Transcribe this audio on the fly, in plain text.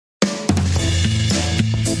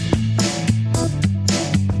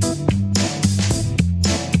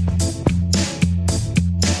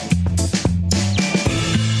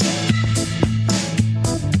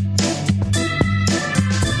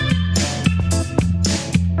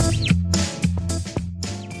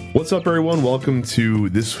What's up, everyone? Welcome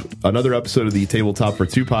to another episode of the Tabletop for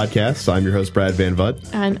Two podcast. I'm your host, Brad Van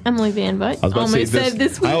Vudt. I'm Emily Van Vudt. I was about to say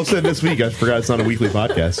this week. I also said this week. I forgot it's not a weekly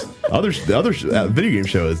podcast. The other video game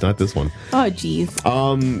show is, not this one. Oh, geez.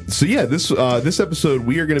 So yeah, this episode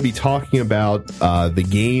we are going to be talking about the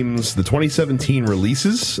 2017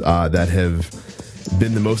 releases that have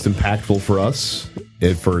been the most impactful for us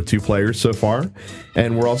for two players so far,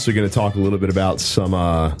 and we're also going to talk a little bit about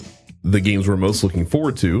some the games we're most looking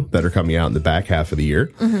forward to that are coming out in the back half of the year.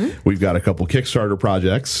 Mm-hmm. We've got a couple Kickstarter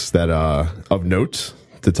projects that of note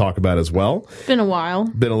to talk about as well. Been a while.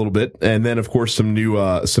 Been a little bit. And then, of course, some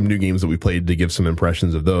new games that we played to give some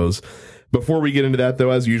impressions of those. Before we get into that, though,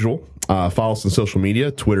 as usual, follow us on social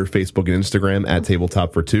media, Twitter, Facebook, and Instagram at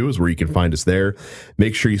Tabletop for Two is where you can find us there.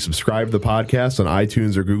 Make sure you subscribe to the podcast on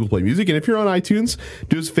iTunes or Google Play Music. And if you're on iTunes,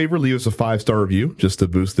 do us a favor, leave us a 5-star review just to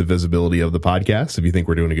boost the visibility of the podcast if you think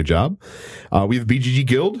we're doing a good job. We have BGG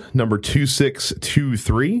Guild number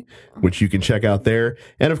 2623, which you can check out there.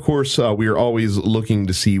 And of course, we are always looking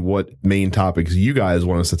to see what main topics you guys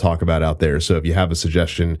want us to talk about out there. So if you have a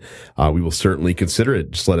suggestion, we will certainly consider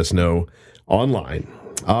it. Just let us know online.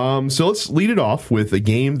 So let's lead it off with a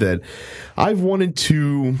game that I've wanted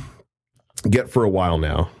to get for a while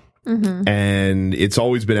now. Mm-hmm. And it's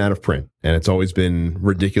always been out of print, and it's always been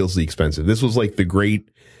ridiculously expensive. This was like the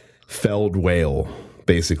Great Felled Whale,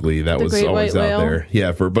 basically, that was always out there.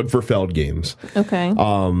 Yeah, for Feld games. Okay.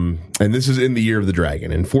 And this is in the Year of the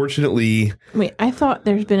Dragon. Unfortunately, wait, I thought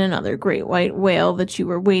there's been another Great White Whale that you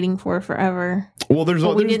were waiting for forever. Well, there's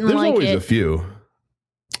always a few.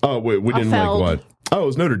 Oh, wait, we didn't like what? Oh, it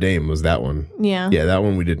was Notre Dame was that one. Yeah. Yeah, that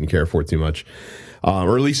one we didn't care for too much.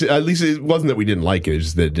 Or at least it wasn't that we didn't like it, it's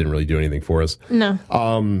just that it didn't really do anything for us. No.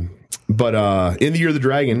 But In the Year of the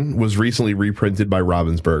Dragon was recently reprinted by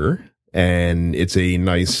Ravensburger, and it's a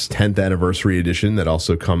nice 10th anniversary edition that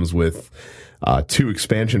also comes with 2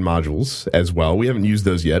 expansion modules as well. We haven't used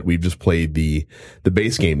those yet. We've just played the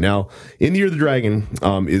base game. Now, In the Year of the Dragon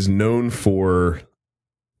is known for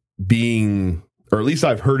being, or at least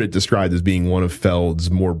I've heard it described as being, one of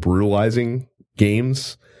Feld's more brutalizing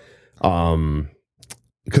games.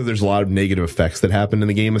 Because there's a lot of negative effects that happen in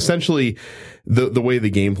the game. Essentially, the way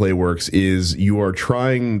the gameplay works is you are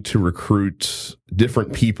trying to recruit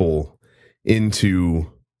different people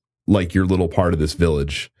into like your little part of this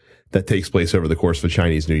village that takes place over the course of a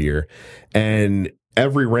Chinese New Year. And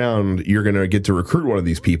every round you're going to get to recruit one of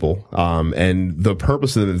these people. And the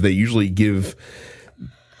purpose of them is they usually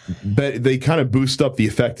they kind of boost up the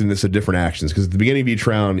effectiveness of different actions, because at the beginning of each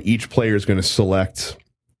round, each player is going to select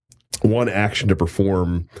one action to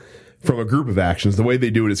perform from a group of actions. The way they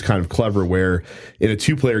do it is kind of clever, where in a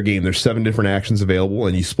 2-player game, there's 7 different actions available,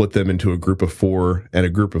 and you split them into a group of 4 and a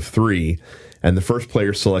group of 3. And the first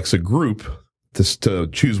player selects a group to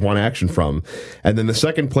choose one action from. And then the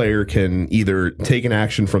second player can either take an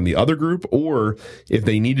action from the other group, or if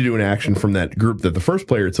they need to do an action from that group that the first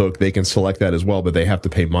player took, they can select that as well, but they have to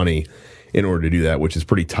pay money in order to do that, which is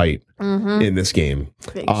pretty tight in this game.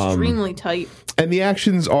 Extremely tight. And the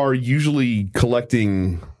actions are usually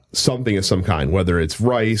collecting something of some kind, whether it's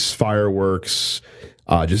rice, fireworks,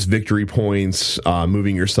 just victory points,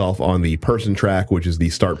 moving yourself on the person track, which is the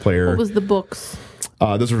start player. What was the books?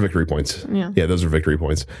 Those are victory points. Yeah, those are victory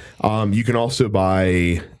points. You can also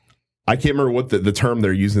buy, I can't remember what the term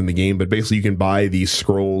they're using in the game, but basically you can buy these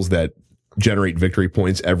scrolls that generate victory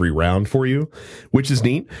points every round for you, which is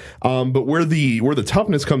neat. But where the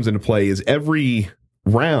toughness comes into play is every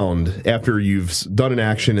round, after you've done an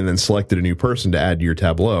action and then selected a new person to add to your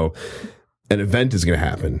tableau, an event is going to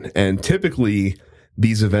happen. And typically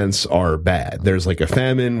these events are bad. There's like a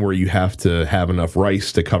famine where you have to have enough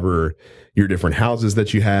rice to cover your different houses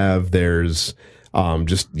that you have. There's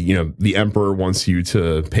just, the emperor wants you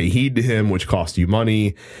to pay heed to him, which costs you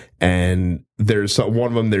money. And there's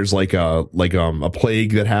one of them, there's like a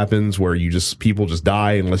plague that happens where people just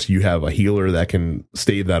die unless you have a healer that can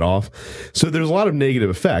stave that off. So there's a lot of negative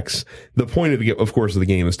effects. The point of course, of the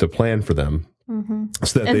game is to plan for them. Mm-hmm.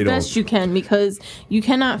 So that as best you can, because you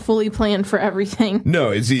cannot fully plan for everything.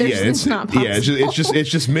 No, it's not possible. It's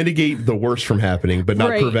just mitigate the worst from happening, but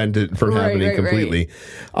not prevent it from happening completely.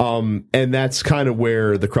 Right. And that's kind of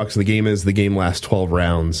where the crux of the game is. The game lasts 12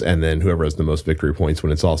 rounds, and then whoever has the most victory points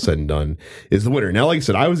when it's all said and done is the winner. Now, like I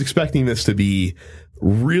said, I was expecting this to be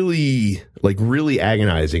really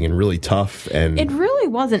agonizing and really tough, and it really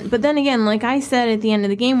wasn't. But then again, like I said at the end of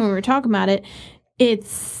the game when we were talking about it,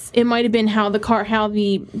 it might have been how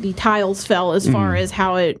the tiles fell as far as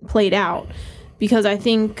how it played out, because I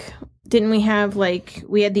think didn't we have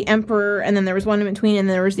we had the emperor and then there was one in between and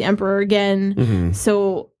there was the emperor again. Mm-hmm.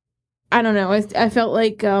 So I don't know. I felt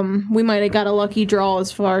like we might have got a lucky draw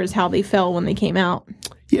as far as how they fell when they came out.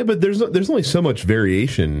 Yeah, but there's only so much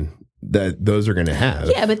variation that those are going to have.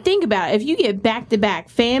 Yeah, but think about it. If you get back-to-back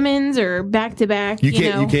famines or back-to-back, you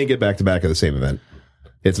can't get back-to-back at the same event.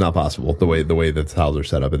 It's not possible the way the tiles are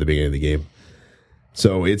set up at the beginning of the game.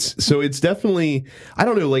 So it's definitely, I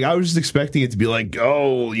don't know, like I was just expecting it to be like,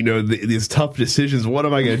 oh, these tough decisions, what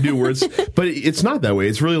am I going to do? But it's not that way.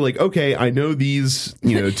 It's really like, okay, I know these,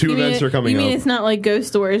 two events are coming up. You mean it's not like Ghost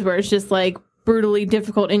Stories where it's just like brutally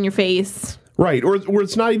difficult in your face. Right. Or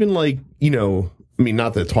it's not even like,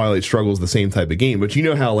 not that Twilight Struggle is the same type of game, but you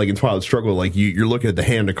know how like in Twilight Struggle, like you're looking at the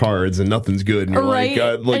hand of cards and nothing's good. And you're right.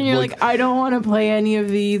 And you're like, I don't want to play any of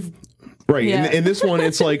these. Right. Yeah. And this one,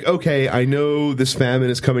 it's like, okay, I know this famine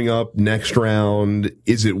is coming up next round.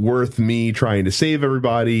 Is it worth me trying to save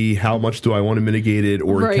everybody? How much do I want to mitigate it?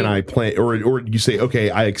 Or can I play? Or you say,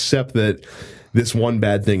 okay, I accept that this one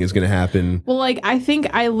bad thing is going to happen. Well, like, I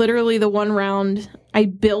think I literally, the one round I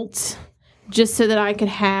built just so that I could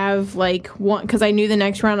have like one, because I knew the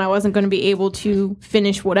next round I wasn't going to be able to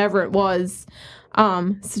finish whatever it was.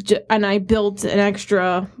 And I built an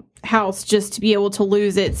extra house just to be able to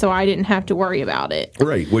lose it so I didn't have to worry about it.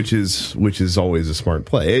 Right, which is always a smart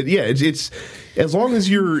play. It's as long as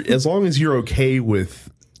you're okay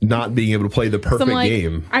with not being able to play the perfect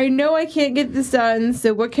game. I know I can't get this done,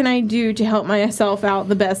 so what can I do to help myself out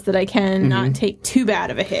the best that I can, not take too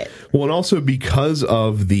bad of a hit? Well, and also because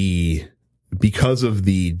of the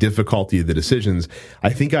difficulty of the decisions, I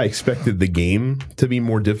think I expected the game to be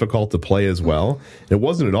more difficult to play as well. It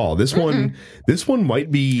wasn't at all. This one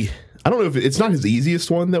might be, I don't know if it's not his easiest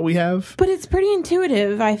one that we have, but it's pretty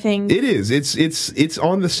intuitive, I think. It is. It's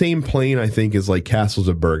on the same plane, I think, as like Castles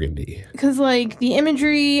of Burgundy. Because like the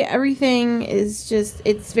imagery, everything is just,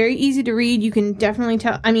 it's very easy to read. You can definitely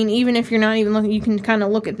tell. I mean, even if you're not even looking, you can kind of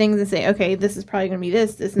look at things and say, okay, this is probably going to be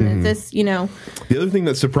this, and this, The other thing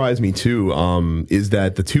that surprised me too, is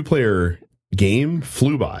that the 2-player game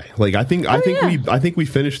flew by. Like I think we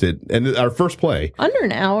finished it, and our first play under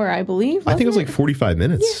an hour, I believe. I think it was like 45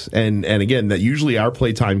 minutes, and again, that usually our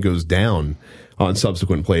play time goes down on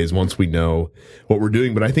subsequent plays once we know what we're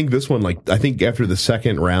doing. But I think this one, like I think after the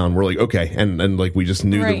second round, we're like okay, and like we just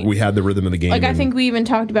knew that we had the rhythm of the game. Like I think we even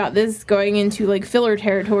talked about this going into like filler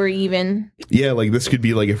territory, even. Yeah, like this could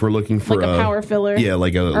be like if we're looking for like a power filler. Yeah,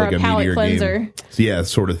 like a meteor cleanser game. Yeah,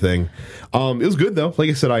 sort of thing. It was good though. Like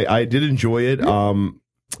I said, I did enjoy it.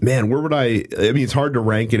 Man, where would I mean, it's hard to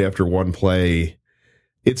rank it after one play.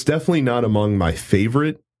 It's definitely not among my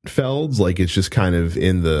favorite Felds. Like it's just kind of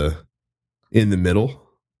in the middle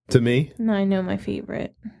to me. No, I know my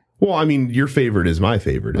favorite. Well, I mean, your favorite is my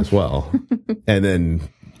favorite as well. And then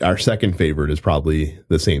our second favorite is probably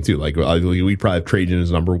the same too. Like we probably have Trajan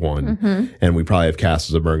as number 1, and we probably have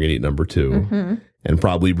Castles of Burgundy at number 2. And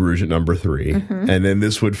probably Bruges at number 3, and then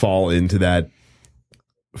this would fall into that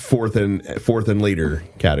fourth and later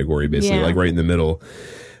category, basically, like right in the middle.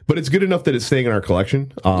 But it's good enough that it's staying in our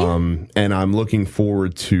collection, and I'm looking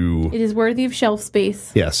forward to. It is worthy of shelf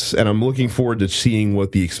space. Yes, and I'm looking forward to seeing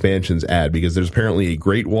what the expansions add, because there's apparently a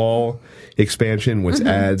Great Wall expansion which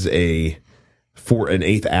adds an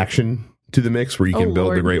 8th action to the mix where you can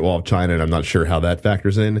build the Great Wall of China, and I'm not sure how that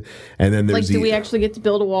factors in. And then there's do we actually get to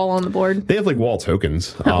build a wall on the board? They have like wall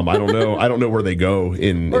tokens. I don't know where they go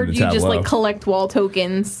in or in the do you tableau. Just like collect wall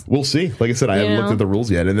tokens? We'll see. Like I said, I haven't looked at the rules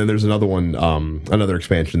yet. And then there's another one, another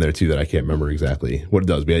expansion there too that I can't remember exactly what it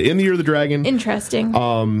does. But in the Year of the Dragon. Interesting.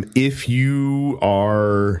 If you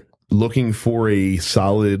are looking for a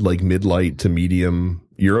solid like mid-light to medium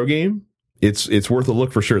Euro game, it's worth a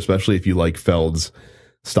look for sure, especially if you like Feld's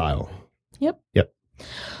style. Yep.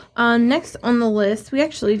 Next on the list, we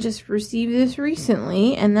actually just received this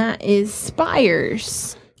recently, and that is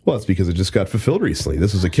Spires. Well, it's because it just got fulfilled recently.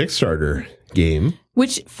 This is a Kickstarter game.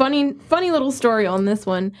 Which, funny little story on this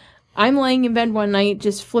one. I'm laying in bed one night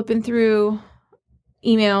just flipping through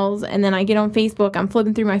emails, and then I get on Facebook, I'm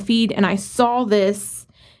flipping through my feed, and I saw this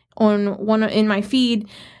in my feed.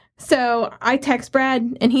 So I text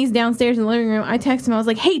Brad, and he's downstairs in the living room. I text him. I was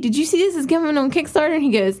like, hey, did you see this is coming on Kickstarter? And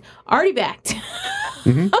he goes, already backed.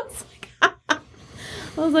 I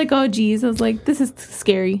was like, oh, geez. I was like, this is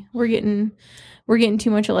scary. We're getting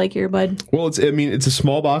too much alike here, bud. Well, it's a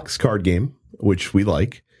small box card game, which we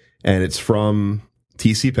like. And it's from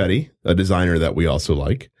T.C. Petty, a designer that we also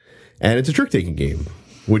like. And it's a trick-taking game,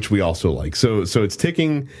 which we also like. So it's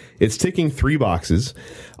ticking 3 boxes.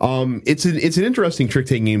 It's an interesting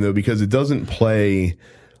trick-taking game though, because it doesn't play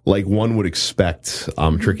like one would expect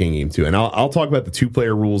trick-taking game to. And I'll talk about the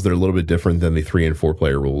 2-player rules that are a little bit different than the 3 and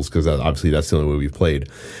 4-player rules, because obviously that's the only way we've played.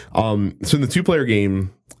 So in the 2-player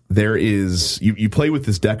game, there is you play with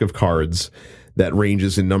this deck of cards that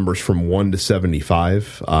ranges in numbers from 1 to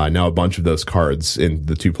 75. Now a bunch of those cards in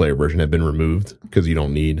the 2-player version have been removed because you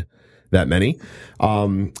don't need that many.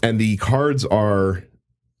 And the cards are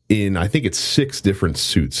in, I think it's 6 different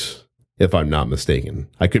suits, if I'm not mistaken.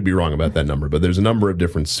 I could be wrong about that number, but there's a number of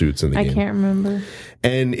different suits in the game. I can't remember.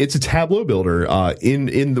 And it's a tableau builder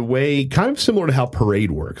in the way kind of similar to how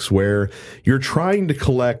Parade works, where you're trying to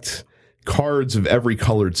collect cards of every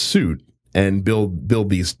colored suit and build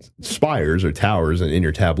these spires or towers in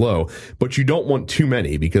your tableau, but you don't want too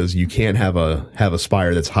many because you can't have a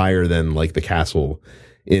spire that's higher than like the castle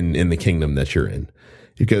in the kingdom that you're in.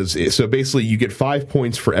 Because so basically you get 5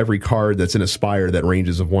 points for every card that's in a spire that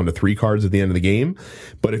ranges of 1 to 3 cards at the end of the game.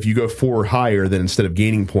 But if you go 4 or higher, then instead of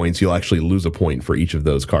gaining points, you'll actually lose a point for each of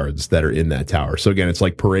those cards that are in that tower. So again, it's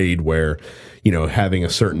like Parade where, having a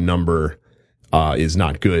certain number is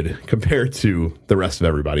not good compared to the rest of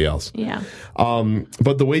everybody else. Yeah.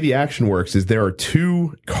 But the way the action works is there are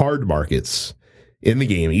 2 card markets in the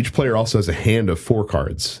game. Each player also has a hand of 4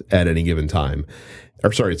 cards at any given time.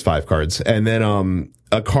 Or sorry, it's 5 cards. And then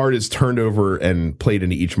a card is turned over and played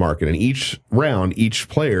into each market. And each round, each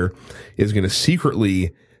player is going to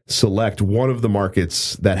secretly select one of the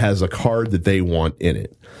markets that has a card that they want in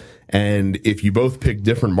it. And if you both pick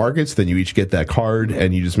different markets, then you each get that card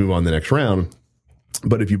and you just move on to the next round.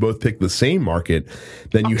 But if you both pick the same market,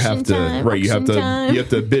 then you have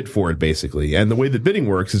to bid for it basically. And the way the bidding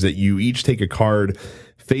works is that you each take a card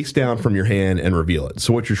face down from your hand and reveal it.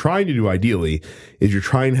 So what you're trying to do ideally is you're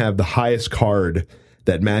trying to have the highest card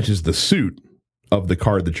that matches the suit of the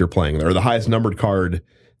card that you're playing, or the highest numbered card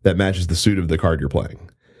that matches the suit of the card you're playing.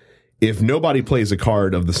 If nobody plays a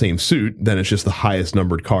card of the same suit, then it's just the highest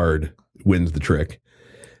numbered card wins the trick.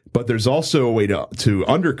 But there's also a way to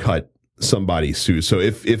undercut somebody's suit. So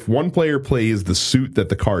if one player plays the suit that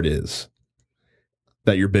the card is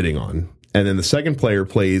that you're bidding on, and then the second player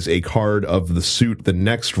plays a card of the suit the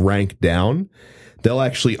next rank down, they'll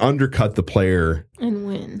actually undercut the player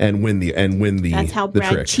and win the That's how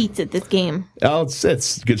Brad trick. cheats at this game. Oh,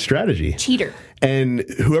 it's good strategy. Cheater. And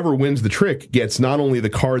whoever wins the trick gets not only the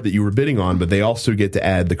card that you were bidding on, but they also get to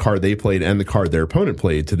add the card they played and the card their opponent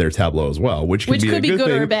played to their tableau as well, which could be a good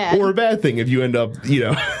thing or bad. Or a bad thing if you end up,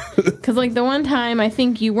 Because like the one time I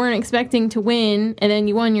think you weren't expecting to win, and then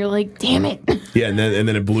you won. You're like, damn it. Yeah, and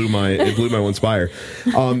then it blew my one spire.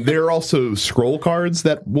 There are also scroll cards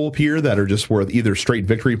that will appear that are just worth either straight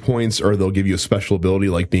victory points, or they'll give you a special ability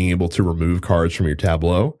like being able to remove cards from your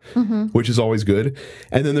tableau, which is always good.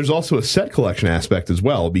 And then there's also a set collection aspect as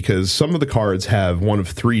well, because some of the cards have one of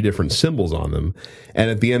 3 different symbols on them, and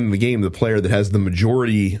at the end of the game, the player that has the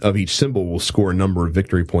majority of each symbol will score a number of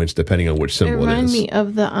victory points depending on which symbol it is. It reminds me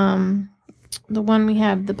of the one we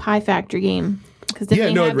have, the Pie Factory game. They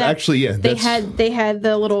had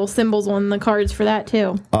the little symbols on the cards for that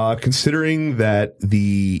too. Considering that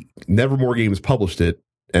the Nevermore Games published it,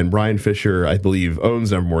 and Brian Fisher, I believe,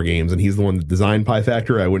 owns Nevermore Games, and he's the one that designed Pie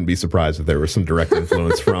Factor, I wouldn't be surprised if there was some direct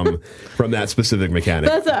influence from that specific mechanic.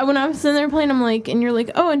 That's when I was sitting there playing, I'm like, and you're like,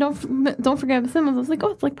 oh, and don't forget the symbols. I was like,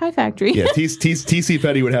 oh, it's like Pie Factory. Yeah, TC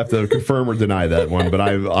Petty would have to confirm or deny that one, but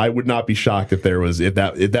I would not be shocked if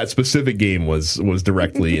that specific game was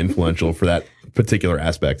directly influential for that particular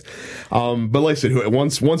aspect. But like I said,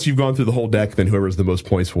 once you've gone through the whole deck, then whoever has the most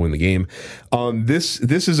points will win the game. This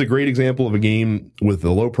is a great example of a game with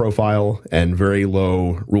a low profile and very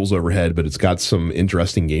low rules overhead, but it's got some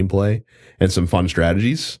interesting gameplay and some fun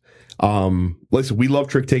strategies. Like I said, we love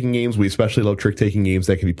trick-taking games. We especially love trick-taking games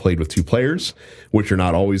that can be played with 2 players, which are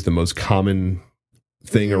not always the most common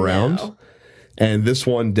thing around. No. And this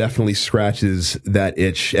one definitely scratches that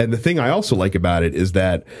itch. And the thing I also like about it is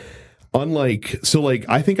that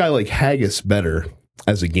I think I like Haggis better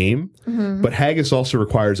as a game, but Haggis also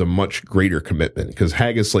requires a much greater commitment, because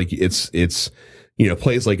Haggis, like, it's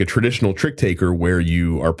plays like a traditional trick taker where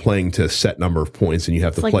you are playing to a set number of points and you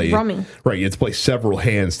have to play rummy. Right. You have to play several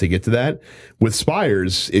hands to get to that. With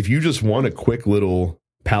Spires, if you just want a quick little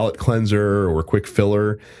palate cleanser or a quick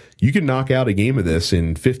filler, you can knock out a game of this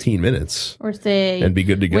in 15 minutes. Or say, and be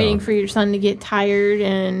good to go. Waiting for your son to get tired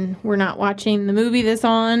and we're not watching the movie that's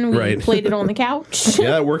on. We played it on the couch.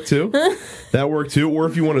 Yeah, that worked too. Or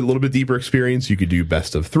if you want a little bit deeper experience, you could do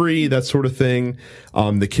best of 3, that sort of thing.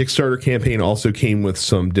 The Kickstarter campaign also came with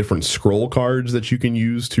some different scroll cards that you can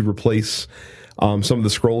use to replace some of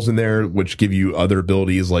the scrolls in there, which give you other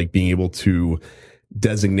abilities like being able to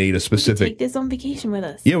designate a specific... We could take this on vacation with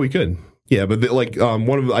us. Yeah, we could. Yeah, but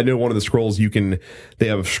I know one of the scrolls they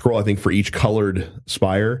have a scroll I think for each colored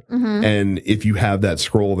spire, and if you have that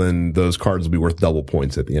scroll, then those cards will be worth double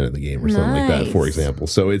points at the end of the game or something like that, for example.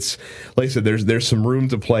 So it's like I said, there's some room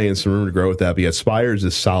to play and some room to grow with that. But yeah, Spires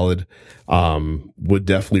is solid. Would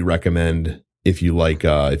definitely recommend if you're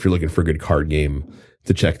looking for a good card game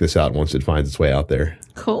to check this out once it finds its way out there.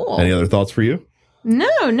 Cool. Any other thoughts for you? No.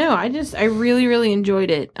 I really, really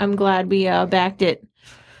enjoyed it. I'm glad we backed it.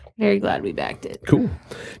 Very glad we backed it. Cool.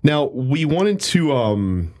 Now, we wanted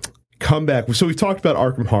to come back. So we've talked about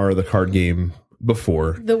Arkham Horror, the card game,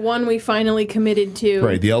 before. The one we finally committed to.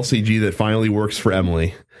 Right, the LCG that finally works for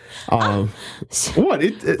Emily. What?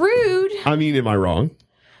 Rude. I mean, am I wrong?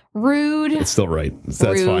 Rude. It's still right.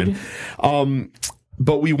 That's Rude. fine.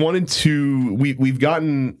 But we wanted to... We've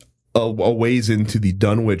gotten a ways into the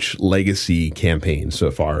Dunwich Legacy campaign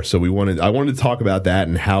so far. So I wanted to talk about that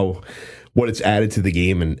and what it's added to the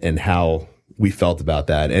game and how we felt about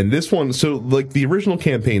that. And this one, so like the original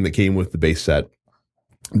campaign that came with the base set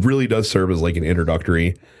really does serve as like an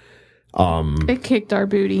introductory. It kicked our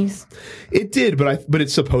booties. It did, but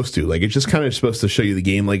it's supposed to. Like, it's just kind of supposed to show you the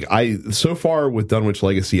game. Like, so far with Dunwich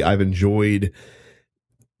Legacy, I've enjoyed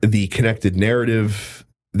the connected narrative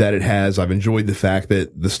that it has. I've enjoyed the fact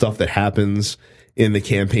that the stuff that happens in the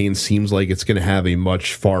campaign seems like it's going to have a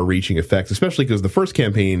much far-reaching effect, especially because the first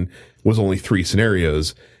campaign was only 3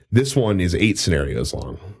 scenarios. This one is 8 scenarios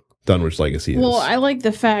long. Dunwich Legacy is. Well, I like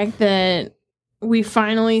the fact that we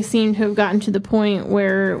finally seem to have gotten to the point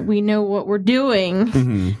where we know what we're doing.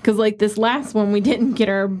 Because like this last one, we didn't get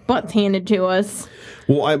our butts handed to us.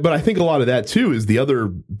 Well, but I think a lot of that, too, is the other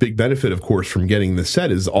big benefit, of course, from getting the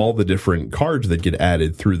set is all the different cards that get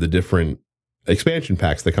added through the different expansion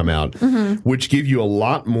packs that come out, which give you a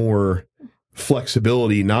lot more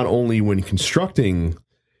flexibility, not only when constructing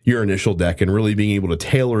your initial deck and really being able to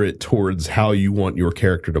tailor it towards how you want your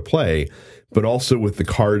character to play, but also with the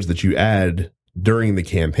cards that you add during the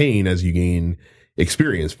campaign as you gain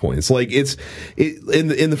experience points. Like in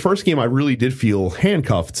the first game, I really did feel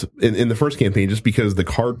handcuffed in the first campaign just because the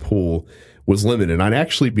card pool was limited. And I'd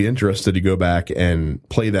actually be interested to go back and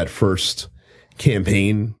play that first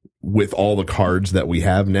campaign with all the cards that we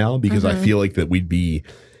have now, because I feel like that we'd be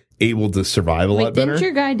able to survive a lot better. Didn't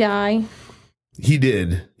your guy die? He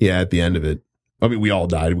did. Yeah. At the end of it. I mean, we all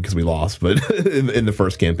died because we lost, but in the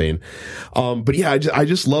first campaign. But yeah, I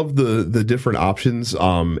just love the different options.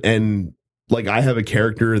 And like, I have a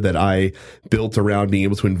character that I built around being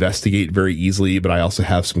able to investigate very easily, but I also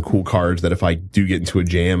have some cool cards that if I do get into a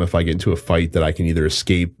jam, if I get into a fight, that I can either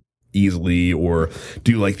escape easily or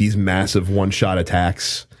do like these massive one-shot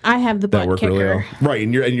attacks. I have the butt kicker. Really well. Right,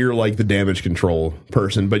 and you're like the damage control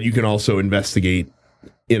person, but you can also investigate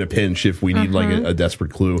in a pinch if we need like a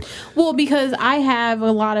desperate clue. Well, because I have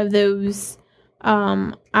a lot of those.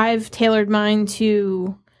 I've tailored mine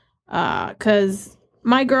to because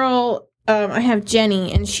my girl, I have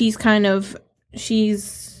Jenny, and she's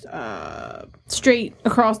straight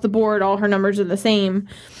across the board. All her numbers are the same.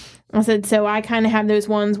 I said, so I kind of have those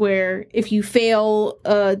ones where if you fail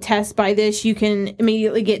a test by this, you can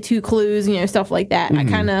immediately get 2 clues, stuff like that. I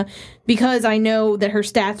kind of, because I know that her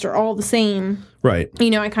stats are all the same. Right.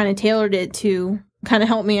 I kind of tailored it to kind of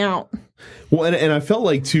help me out. Well, and I felt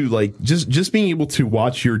like, too, like, just being able to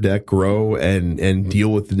watch your deck grow and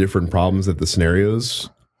deal with the different problems that the scenarios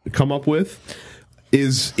come up with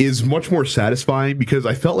is much more satisfying, because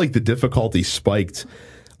I felt like the difficulty spiked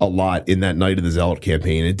a lot in that Night of the Zealot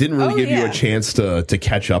campaign. It didn't really give you a chance to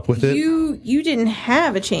catch up with it. You didn't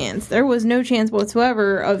have a chance. There was no chance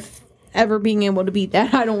whatsoever of ever being able to beat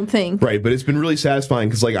that, I don't think. Right, but it's been really satisfying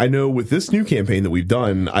because, like, I know with this new campaign that we've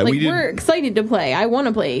done, we're excited to play. I want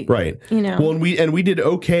to play. Right. Well, and we did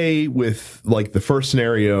okay with like the first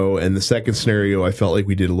scenario, and the second scenario I felt like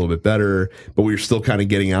we did a little bit better, but we were still kind of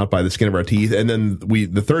getting out by the skin of our teeth. And then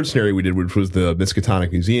the third scenario we did, which was the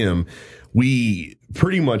Miskatonic Museum, we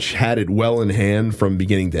pretty much had it well in hand from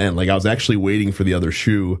beginning to end. Like, I was actually waiting for the other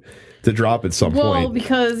shoe to drop at some point. Well,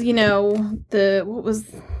 because, what was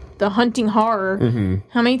the Hunting Horror?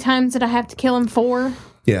 How many times did I have to kill him? 4?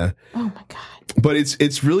 Yeah. Oh my god. But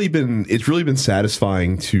it's really been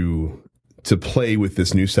satisfying to play with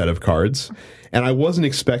this new set of cards. And I wasn't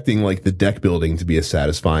expecting like the deck building to be as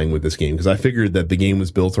satisfying with this game, because I figured that the game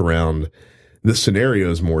was built around the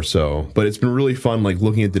scenarios more so. But it's been really fun, like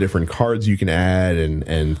looking at the different cards you can add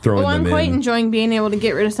and throwing them in. I'm quite enjoying being able to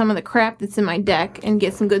get rid of some of the crap that's in my deck and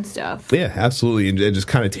get some good stuff. Yeah, absolutely. And just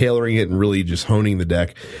kind of tailoring it and really just honing the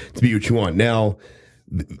deck to be what you want. Now,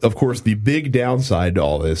 of course, the big downside to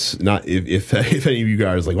all this, not if any of you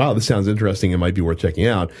guys are like, wow, this sounds interesting, it might be worth checking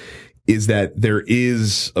out, is that there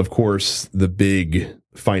is, of course, the big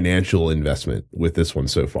financial investment with this one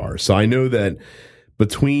so far. So I know that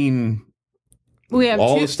between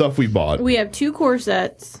all the stuff we bought, we have 2 core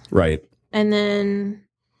sets, right, and then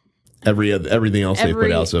everything else they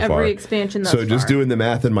put out so far. Every expansion thus So just far. doing the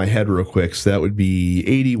math in my head real quick, so that would be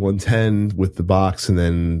 80, 110 with the box, and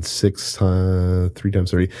then 3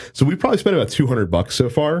 times 30. So we probably spent about $200 so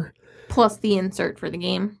far. Plus the insert for the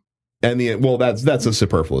game. And that's a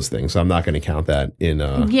superfluous thing, so I'm not going to count that in.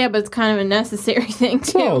 Yeah, but it's kind of a necessary thing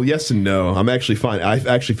too. Well, yes and no. I'm actually fine. I've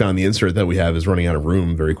actually found the insert that we have is running out of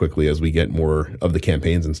room very quickly as we get more of the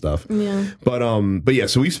campaigns and stuff. Yeah. But yeah,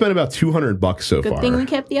 so we spent about $200 so far. Good thing we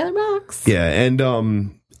kept the other box. Yeah, and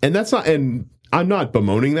that's not, and I'm not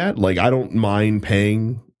bemoaning that. Like, I don't mind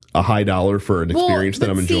paying a high dollar for an experience that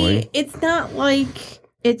I'm enjoying. It's not like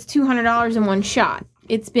it's $200 in one shot.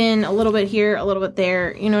 It's been a little bit here, a little bit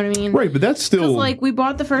there. You know what I mean? Right, but that's still like we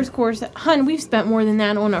bought the first course. Hun, we've spent more than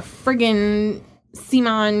that on a friggin'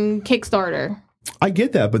 Simon Kickstarter. I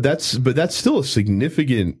get that, but that's still a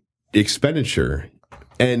significant expenditure,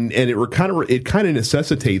 and it kind of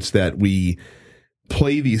necessitates that we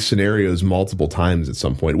play these scenarios multiple times at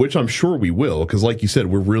some point, which I'm sure we will, because like you said,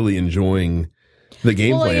 we're really enjoying the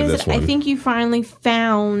gameplay of this one. I think you finally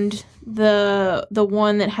found the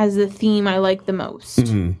one that has the theme I like the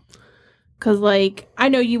most. Because, like, I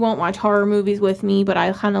know you won't watch horror movies with me, but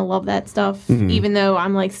I kind of love that stuff, even though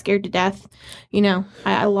I'm, like, scared to death. You know,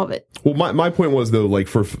 I love it. Well, my point was, though, like,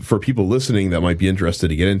 for people listening that might be interested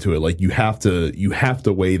to get into it, like, you have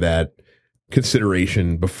to weigh that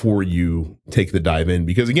consideration before you take the dive in.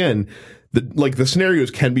 Because, again, the scenarios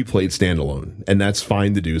can be played standalone, and that's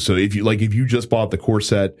fine to do. So if you just bought the core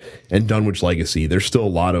set and Dunwich Legacy, there's still a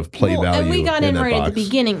lot of play value. And we got in right box. at the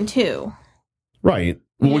beginning too, right?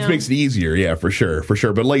 Well, which makes it easier, yeah, for sure.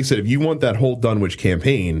 But like I said, if you want that whole Dunwich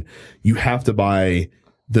campaign, you have to buy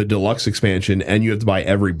the deluxe expansion, and you have to buy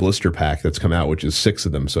every blister pack that's come out, which is 6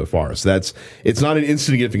 of them so far. So it's not an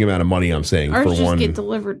insignificant amount of money, I'm saying. Ours for just one, get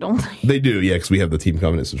delivered, don't they? They do, yeah, because we have the Team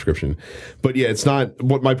Covenant subscription. But yeah, it's not.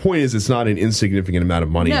 What my point is, it's not an insignificant amount of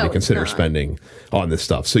money to consider spending on this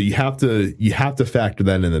stuff. So you have to factor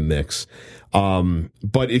that in the mix.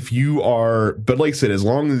 But like I said, as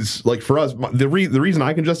long as, like, for us, the reason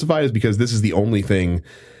I can justify it is because this is the only thing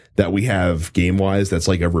that we have game wise that's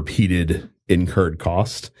like a repeated incurred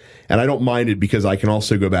cost. And I don't mind it because I can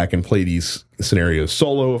also go back and play these scenarios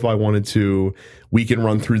solo if I wanted to. We can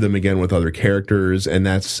run through them again with other characters, and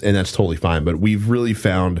that's totally fine. But we've really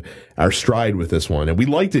found our stride with this one, and we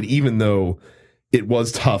liked it even though it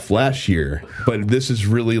was tough last year. But this is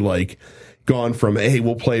really like gone from, hey,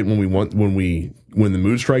 we'll play it when the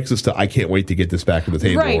mood strikes us, to I can't wait to get this back to the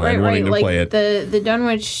table and wanting to play it. The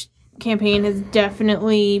Dunwich campaign has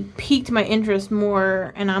definitely piqued my interest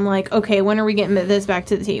more, and I'm like, okay, when are we getting this back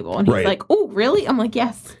to the table? And he's like, oh, really? I'm like,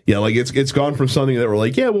 yes. Yeah, like it's gone from something that we're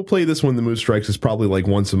like, yeah, we'll play this when the mood strikes us probably like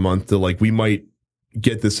once a month, to like we might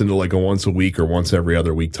get this into like a once a week or once every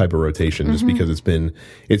other week type of rotation, just because it's been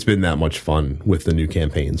that much fun with the new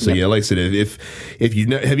campaign. So yeah, like I said, if you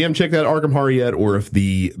haven't checked out Arkham Horror yet, or if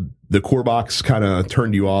the core box kind of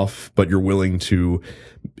turned you off, but you're willing to,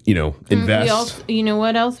 invest. You know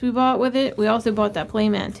what else we bought with it? We also bought that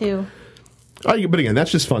playmat too. But again,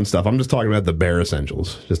 that's just fun stuff. I'm just talking about the bare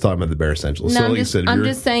essentials. No, So like I'm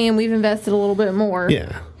just saying we've invested a little bit more.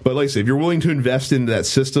 Yeah. But like I said, if you're willing to invest into that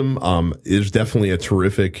system, there's definitely a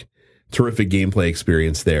terrific gameplay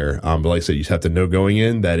experience there. But like I said, you just have to know going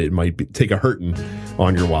in that it might take a hurting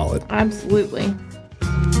on your wallet. Absolutely.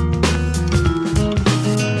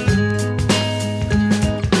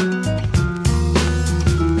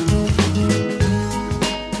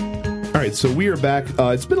 All right, so we are back.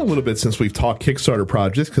 It's been a little bit since we've talked Kickstarter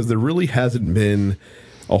projects because there really hasn't been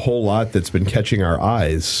a whole lot that's been catching our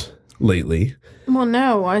eyes lately. Well,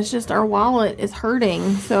 no, it's just our wallet is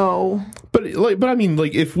hurting. So, but I mean,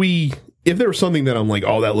 like if there was something that I'm like,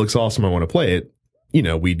 oh, that looks awesome, I want to play it,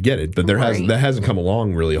 we'd get it. But that hasn't come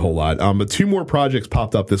along really a whole lot. But 2 more projects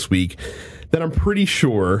popped up this week that I'm pretty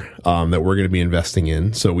sure that we're going to be investing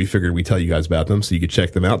in. So we figured we'd tell you guys about them so you could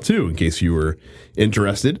check them out too in case you were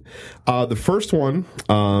interested. The first one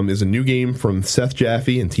is a new game from Seth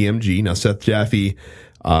Jaffe and TMG. Now, Seth Jaffe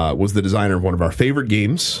was the designer of one of our favorite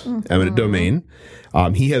games, Eminent Domain.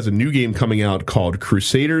 He has a new game coming out called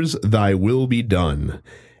Crusaders Thy Will Be Done.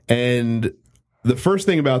 And the first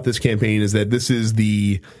thing about this campaign is that this is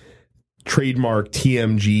the trademark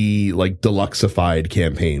TMG like deluxeified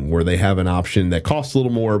campaign where they have an option that costs a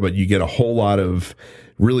little more, but you get a whole lot of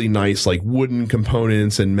really nice like wooden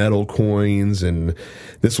components and metal coins, and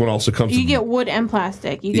this one also comes. You get wood and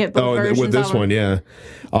plastic. You get both versions with this of them. one, yeah.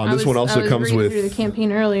 This one also comes with through the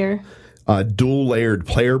campaign earlier. Dual layered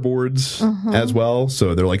player boards as well,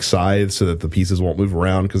 so they're like scythes so that the pieces won't move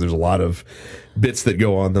around because there's a lot of bits that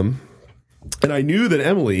go on them. And I knew that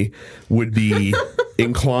Emily would be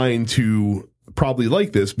inclined to probably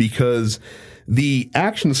like this because the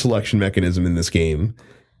action selection mechanism in this game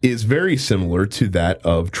is very similar to that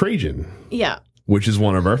of Trajan. Yeah. Which is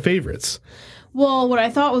one of our favorites. Well, what I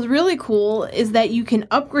thought was really cool is that you can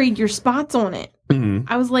upgrade your spots on it.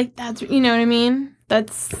 Mm-hmm. I was like, that's, you know what I mean?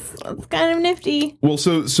 That's kind of nifty. Well,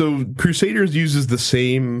 so Crusaders uses the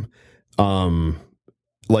same,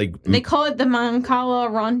 like... They call it the Mancala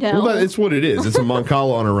Rondel. Well, it's what it is. It's a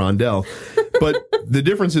Mancala on a Rondel. But the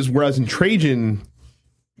difference is, whereas in Trajan,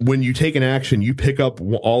 when you take an action, you pick up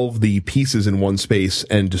all of the pieces in one space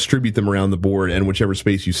and distribute them around the board, and whichever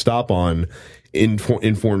space you stop on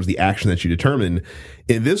informs the action that you determine.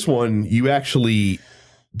 In this one, you actually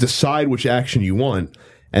decide which action you want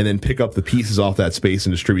and then pick up the pieces off that space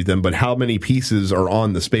and distribute them. But how many pieces are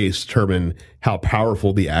on the space determine how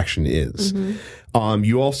powerful the action is. Mm-hmm.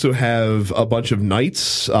 You also have a bunch of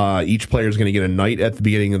knights. Each player is going to get a knight at the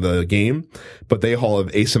beginning of the game, but they all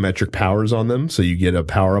have asymmetric powers on them. So you get a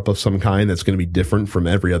power up of some kind that's going to be different from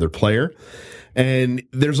every other player. And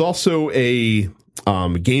there's also a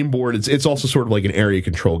game board. It's also sort of like an area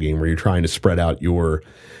control game where you're trying to spread out your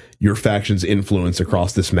faction's influence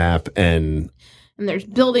across this map, and there's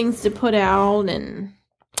buildings to put out, and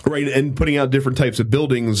right, and putting out different types of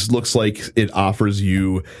buildings looks like it offers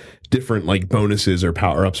you different like bonuses or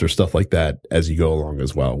power ups or stuff like that as you go along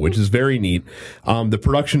as well, which is very neat. The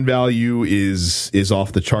production value is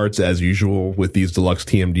off the charts as usual with these deluxe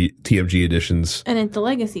TMG editions, and it's a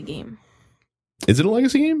legacy game. Is it a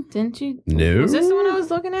legacy game? Didn't you? No. Was this the one I was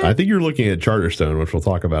looking at? I think you're looking at Charterstone, which we'll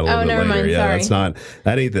talk about a little bit later. Mind, yeah, sorry. that's not.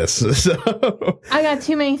 That ain't this. So. I got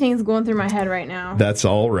too many things going through my head right now. That's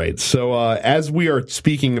all right. So as we are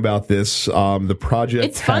speaking about this, the project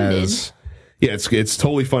it's funded. Yeah, it's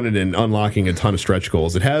totally funded and unlocking a ton of stretch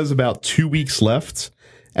goals. It has about 2 weeks left.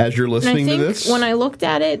 As you're listening to this, when I looked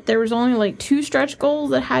at it, there was only like 2 stretch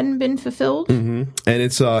goals that hadn't been fulfilled. Mm-hmm. And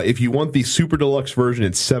it's if you want the super deluxe version,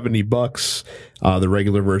 it's $70. The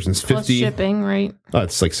regular version's $50. Plus shipping, right?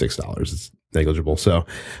 It's like $6. It's negligible. So,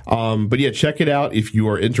 but yeah, check it out if you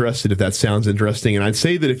are interested. If that sounds interesting, and I'd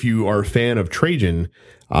say that if you are a fan of Trajan,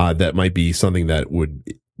 that might be something that would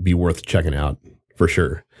be worth checking out for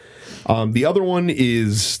sure. The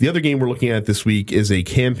other game we're looking at this week is a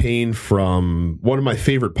campaign from one of my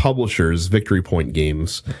favorite publishers, Victory Point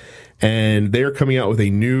Games. And they're coming out with a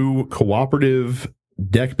new cooperative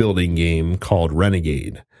deck building game called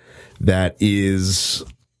Renegade that is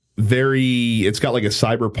it's got like a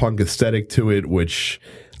cyberpunk aesthetic to it, which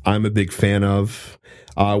I'm a big fan of.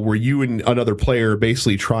 Where you and another player are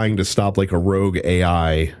basically trying to stop like a rogue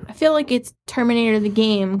AI. I feel like it's Terminator the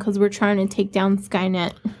game because we're trying to take down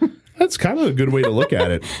Skynet. That's kind of a good way to look at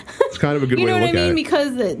it. It's kind of a good way to look at it. You know what I mean?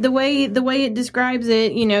 Because the way it describes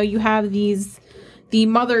it, you have the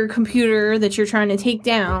mother computer that you're trying to take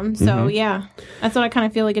down. So yeah, that's what I kind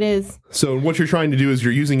of feel like it is. So what you're trying to do is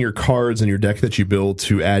you're using your cards and your deck that you build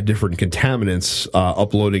to add different contaminants,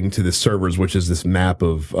 uploading to the servers, which is this map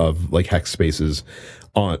of like hex spaces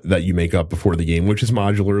that you make up before the game, which is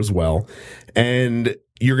modular as well. And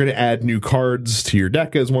you're going to add new cards to your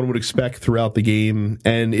deck, as one would expect throughout the game,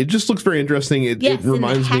 and it just looks very interesting. It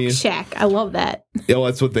reminds me. Hack Shack, I love that. Oh,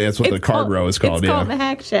 that's what the card row is called. It's called the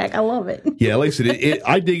Hack Shack. I love it. Yeah, like I said,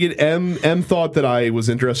 I dig it. M thought that I was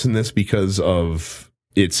interested in this because of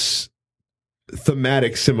its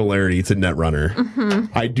thematic similarity to Netrunner.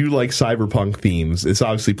 Mm-hmm. I do like cyberpunk themes. This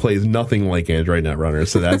obviously plays nothing like Android Netrunner,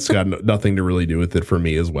 so that's got nothing to really do with it for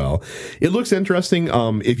me as well. It looks interesting.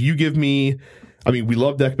 If you give me, we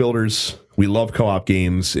love deck builders. We love co-op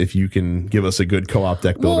games. If you can give us a good co-op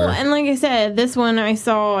deck builder. Well, and like I said, this one I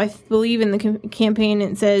saw, I believe in the campaign,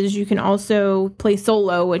 it says you can also play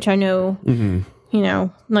solo, which I know,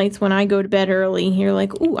 nights when I go to bed early, you're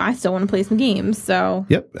like, ooh, I still want to play some games. So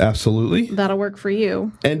yep, absolutely. That'll work for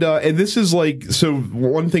you. And this is like, so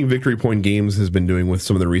one thing Victory Point Games has been doing with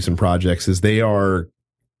some of the recent projects is they're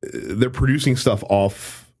producing stuff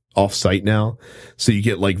off-site now, so you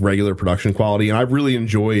get like regular production quality. And I've really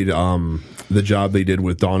enjoyed the job they did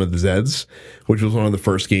with Dawn of the Zeds, which was one of the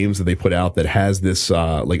first games that they put out that has this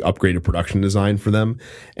like upgraded production design for them,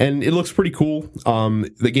 and it looks pretty cool.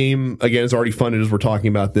 The game again is already funded as we're talking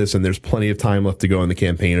about this, and there's plenty of time left to go in the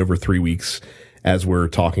campaign, over 3 weeks, as we're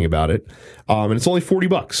talking about it. And it's only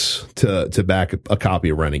 $40 to back a copy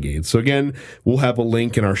of Renegade. So again, we'll have a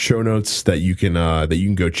link in our show notes that you can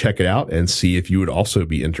go check it out and see if you would also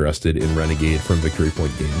be interested in Renegade from Victory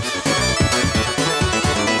Point Games.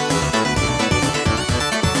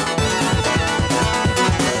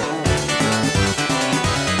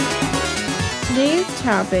 Today's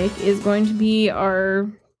topic is going to be our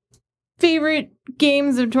favorite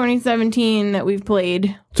games of 2017 that we've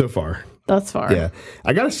played So far. thus far. Yeah.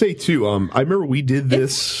 I gotta say too, I remember we did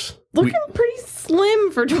this. Looking pretty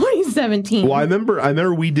slim for 2017. Well, I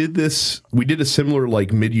remember we did this. We did a similar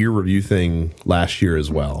like mid-year review thing last year as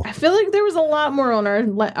well. I feel like there was a lot more on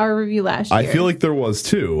our review last year. I feel like there was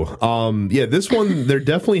too. Yeah, this one there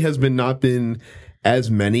definitely has not been as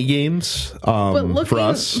many games for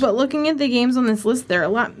us. But looking at the games on this list, they're a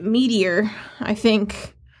lot meatier, I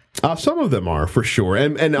think. Some of them are for sure,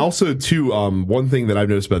 and also too. One thing that I've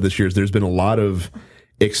noticed about this year is there's been a lot of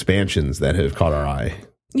expansions that have caught our eye.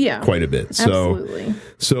 Yeah, quite a bit. Absolutely.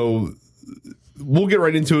 So we'll get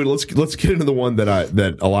right into it. Let's get into the one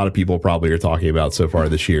that a lot of people probably are talking about so far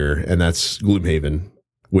this year, and that's Gloomhaven,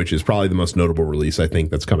 which is probably the most notable release I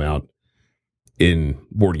think that's come out in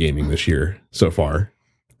board gaming this year so far.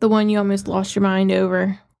 The one you almost lost your mind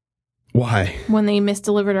over. Why? When they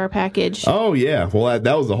misdelivered our package. Oh, yeah. Well,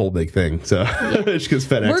 that was the whole big thing. So, it's because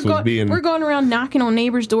FedEx was being... We're going around knocking on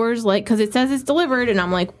neighbors' doors, like, because it says it's delivered, and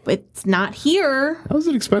I'm like, it's not here. That was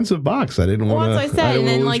an expensive box. I didn't want to... Well, that's what I said, and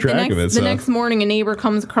then, like, the next morning, a neighbor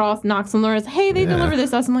comes across, knocks on the door, and says, hey, they delivered this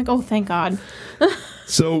to us. I'm like, oh, thank God.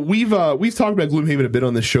 So, we've talked about Gloomhaven a bit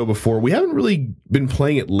on this show before. We haven't really been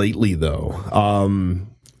playing it lately, though.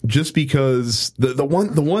 Just because the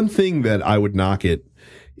one thing that I would knock it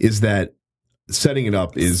is that setting it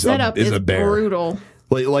up is a bear. Brutal.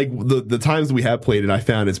 Like the times we have played it, I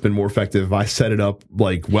found it's been more effective if I set it up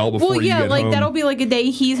like well before you get home. That'll be like a day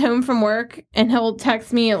he's home from work and he'll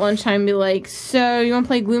text me at lunchtime and be like, so you want to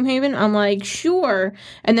play Gloomhaven? I'm like, sure.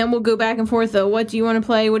 And then we'll go back and forth. What do you want to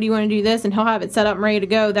play? What do you want to do this? And he'll have it set up and ready to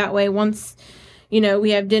go. That way, once we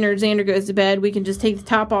have dinner, Xander goes to bed, we can just take the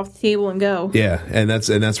top off the table and go. Yeah, and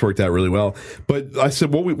that's worked out really well. But I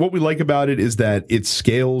said what we like about it is that it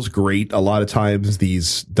scales great. A lot of times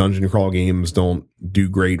these dungeon crawl games don't do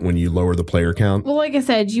great when you lower the player count. Well, like I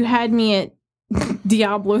said, you had me at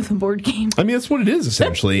Diablo the board game. I mean, that's what it is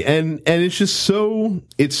essentially. and it's just so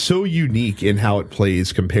unique in how it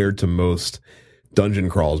plays compared to most dungeon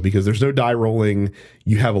crawls because there's no die rolling.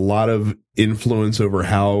 You have a lot of influence over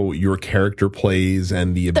how your character plays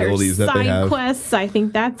and the abilities that they have. Side quests, I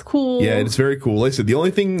think that's cool. Yeah, it's very cool. Like I said, the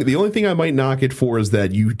only thing I might knock it for is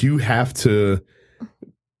that you do have to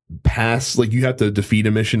pass, like you have to defeat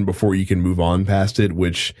a mission before you can move on past it,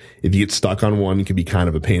 which if you get stuck on one, can be kind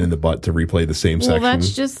of a pain in the butt to replay the same section. Well,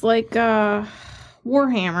 that's just like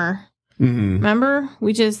Warhammer. Mm-hmm. Remember?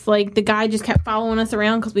 We just, like, the guy just kept following us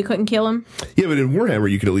around because we couldn't kill him. Yeah, but in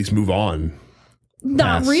Warhammer, you could at least move on.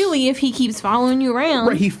 Not really if he keeps following you around.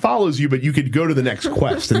 Right, he follows you, but you could go to the next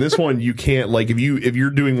quest. And this one, you can't, like, if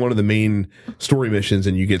you're doing one of the main story missions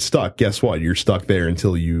and you get stuck, guess what? You're stuck there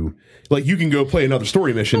until you, like, you can go play another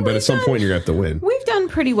story mission, but at some point you're going to have to win. We've done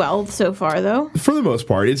pretty well so far, though. For the most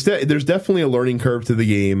part. There's definitely a learning curve to the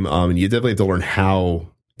game, and you definitely have to learn how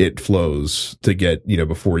it flows to get,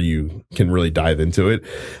 before you can really dive into it.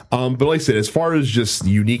 But like I said, as far as just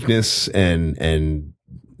uniqueness and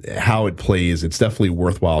how it plays, it's definitely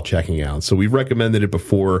worthwhile checking out. So we've recommended it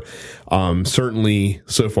before. Certainly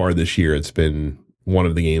so far this year, it's been one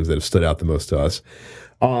of the games that have stood out the most to us.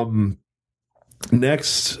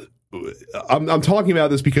 Next, I'm talking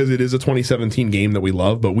about this because it is a 2017 game that we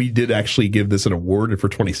love, but we did actually give this an award for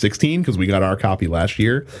 2016 because we got our copy last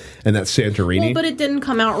year, and that's Santorini. Well, but it didn't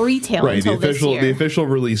come out retail until this year. The official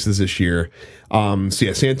release is this year.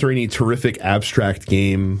 Santorini, terrific abstract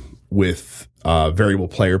game with variable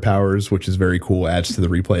player powers, which is very cool, adds to the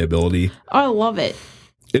replayability. I love it.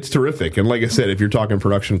 It's terrific, and like I said, if you're talking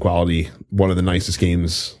production quality, one of the nicest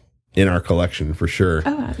games in our collection for sure.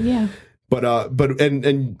 Oh, yeah. But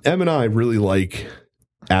Em and I really like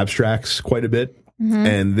abstracts quite a bit,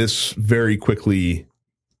 and this very quickly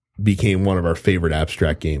became one of our favorite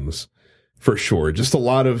abstract games for sure. Just a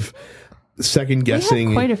lot of second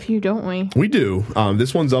guessing. We have quite a few, don't we? We do.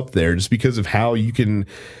 This one's up there just because of how you can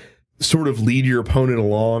sort of lead your opponent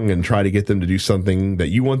along and try to get them to do something that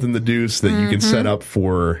you want them to do so that you can set up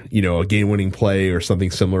for, a game-winning play or something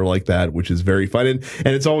similar like that, which is very fun. And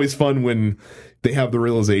it's always fun when they have the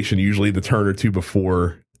realization, usually the turn or two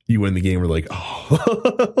before you win the game, we're like,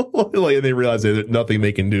 oh, and they realize there's nothing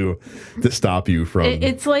they can do to stop you from.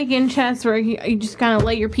 It's like in chess where you just kind of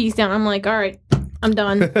lay your piece down. I'm like, all right, I'm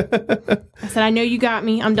done. I said, I know you got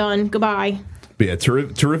me. I'm done. Goodbye. But yeah,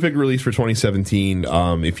 terrific release for 2017.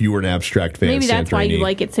 If you were an abstract fan, maybe that's Santorini. why you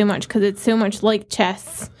like it so much, because it's so much like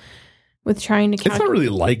chess with trying to calculate. It's not really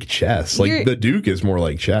like chess. Like the Duke is more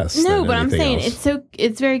like chess. No, than but I'm saying else.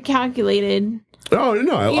 it's very calculated. Oh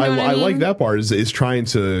no, I like that part. Is trying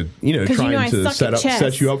to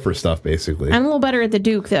set you up for stuff. Basically, I'm a little better at the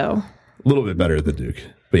Duke though. A little bit better at the Duke,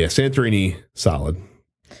 but yeah, Santorini solid.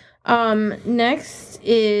 Next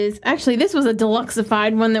is actually this was a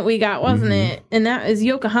deluxeified one that we got, wasn't it? And that is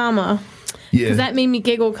Yokohama. Yeah, because that made me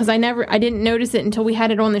giggle because I didn't notice it until we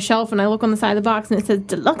had it on the shelf, and I look on the side of the box and it says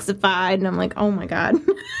deluxeified, and I'm like, oh my god.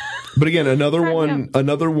 But again, another one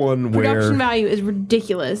where production value is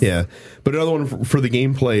ridiculous. Yeah, but another one for the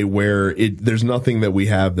gameplay where there's nothing that we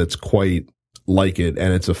have that's quite like it,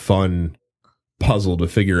 and it's a fun puzzle to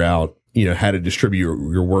figure out. How to distribute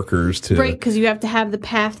your workers to right, because you have to have the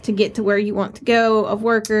path to get to where you want to go of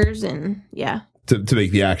workers, and yeah. To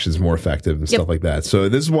make the actions more effective and stuff like that. So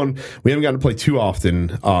this is one we haven't gotten to play too often,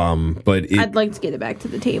 but I'd like to get it back to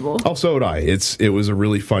the table. Oh, so would I. It was a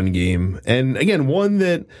really fun game, and again, one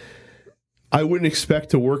that I wouldn't expect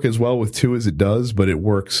to work as well with 2 as it does, but it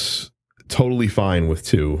works totally fine with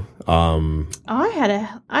 2. I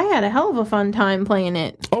had a hell of a fun time playing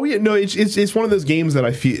it. Oh yeah, no, it's one of those games that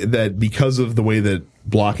I feel that because of the way that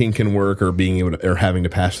blocking can work, or being able to, or having to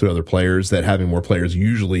pass through other players, that having more players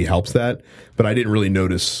usually helps that. But I didn't really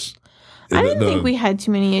notice. I didn't think we had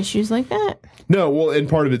too many issues like that. No, well, and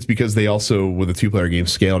part of it's because they also, with a 2-player game,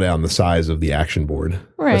 scale down the size of the action board,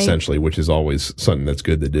 essentially, which is always something that's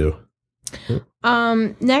good to do.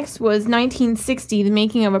 Next was 1960, The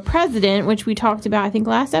Making of a President, which we talked about, I think,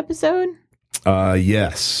 last episode.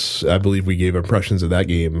 Yes, I believe we gave impressions of that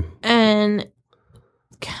game. And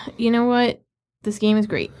you know what? This game is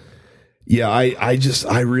great. Yeah,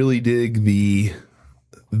 I really dig the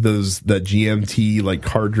GMT like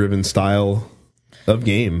card driven style of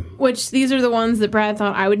game. Which these are the ones that Brad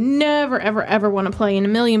thought I would never ever ever want to play in a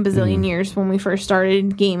million bazillion years when we first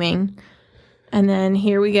started gaming. And then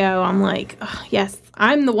here we go. I'm like, oh, yes,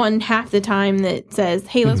 I'm the one half the time that says,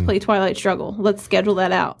 hey, let's play Twilight Struggle. Let's schedule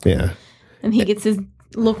that out. Yeah. And he gets his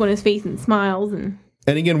look on his face and smiles. And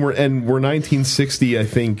again, we're 1960, I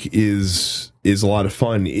think, is a lot of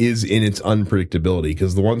fun, is in its unpredictability.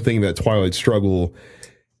 Because the one thing that Twilight Struggle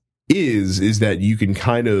is that you can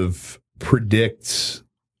kind of predict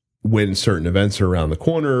when certain events are around the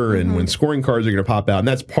corner and when scoring cards are going to pop out. And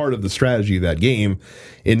that's part of the strategy of that game.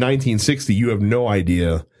 In 1960, you have no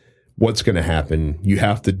idea what's going to happen. You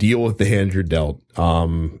have to deal with the hand you're dealt.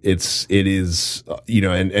 It is,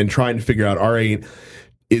 and trying to figure out, all right,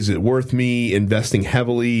 is it worth me investing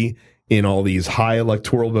heavily in all these high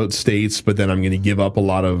electoral vote states, but then I'm going to give up a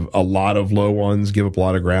lot of low ones, give up a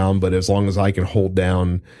lot of ground. But as long as I can hold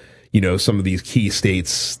down, some of these key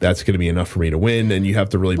states, that's going to be enough for me to win. And you have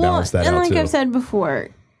to really balance that out, and like too. I've said before,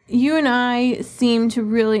 you and I seem to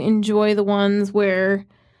really enjoy the ones where,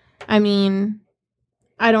 I don't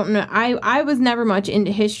know. I was never much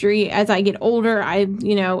into history. As I get older, I,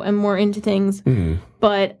 am more into things. Mm-hmm.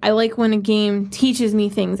 But I like when a game teaches me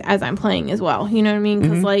things as I'm playing as well. You know what I mean?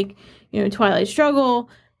 Because, Twilight Struggle,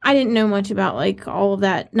 I didn't know much about, all of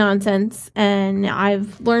that nonsense. And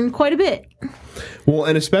I've learned quite a bit. Well,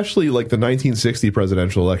 and especially, the 1960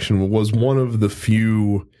 presidential election was one of the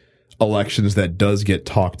few elections that does get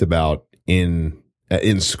talked about in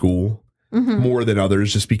school more than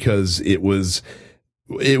others, just because it was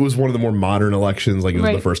one of the more modern elections. It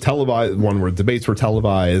was the first televised one where debates were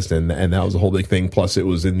televised, and that was a whole big thing. Plus, it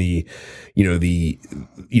was in the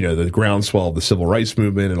groundswell of the civil rights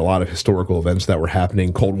movement and a lot of historical events that were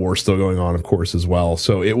happening. Cold War still going on, of course, as well.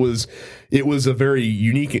 So it was a very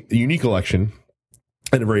unique election.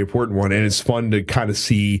 And a very important one, and it's fun to kind of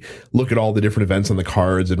look at all the different events on the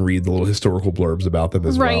cards and read the little historical blurbs about them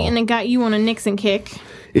as well. Right, and it got you on a Nixon kick.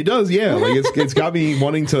 It does, yeah. It's got me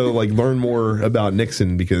wanting to learn more about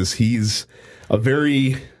Nixon, because he's a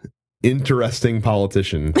very interesting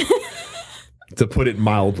politician, to put it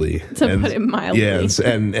mildly. Yes,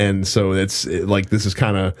 and so it's this has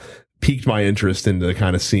kind of piqued my interest into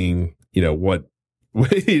kind of seeing what.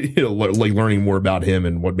 Learning more about him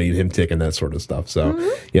and what made him tick and that sort of stuff. So,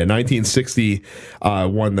 1960,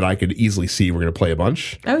 one that I could easily see we're going to play a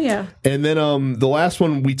bunch. Oh, yeah. And then the last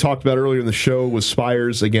one we talked about earlier in the show was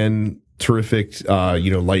Spires. Again, terrific,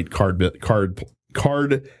 light card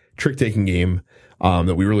trick-taking game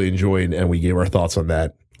that we really enjoyed, and we gave our thoughts on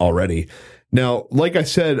that already. Now, like I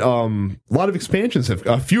said, a few expansions have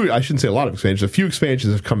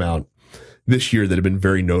come out this year that have been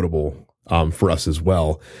very notable for us as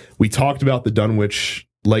well. We talked about the Dunwich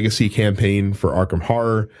Legacy campaign for Arkham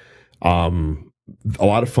Horror. A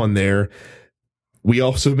lot of fun there. We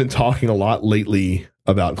also have been talking a lot lately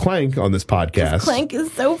about Clank on this podcast. Clank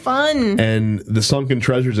is so fun. And the Sunken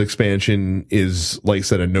Treasures expansion is, like I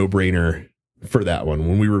said, a no-brainer for that one.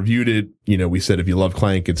 When we reviewed it, we said if you love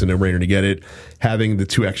Clank, it's a no-brainer to get it. Having the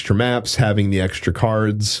 2 extra maps, having the extra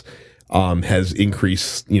cards, has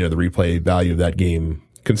increased, the replay value of that game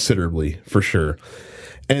considerably, for sure.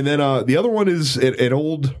 And then the other one is an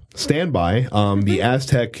old standby, the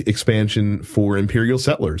Aztec expansion for Imperial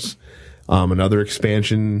Settlers. Another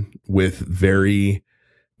expansion with very,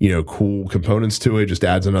 cool components to it. Just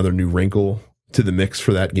adds another new wrinkle to the mix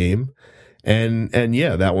for that game. And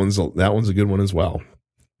yeah, that one's a good one as well.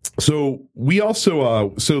 So we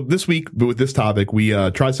also, so this week with this topic, we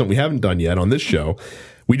tried something we haven't done yet on this show.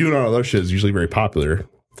 We do it on our other shows, usually very popular.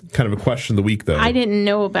 Kind of a question of the week, though. I didn't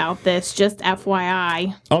know about this, just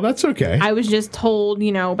FYI. Oh, that's okay. I was just told,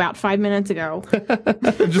 about 5 minutes ago.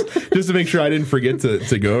 just to make sure I didn't forget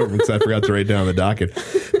to go over, because I forgot to write down the docket.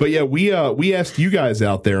 But yeah, we asked you guys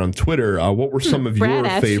out there on Twitter, what were some of Brad your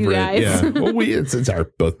asked favorite? You guys. Yeah, well, it's our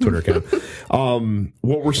both Twitter account.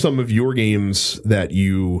 What were some of your games that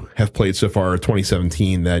you have played so far,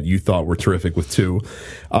 2017, that you thought were terrific with 2?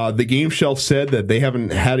 The Game Shelf said that they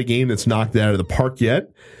haven't had a game that's knocked it out of the park yet.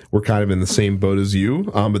 We're kind of in the same boat as you.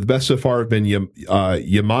 But the best so far have been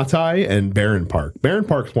Yamatai and Baron Park. Baron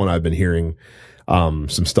Park's one I've been hearing some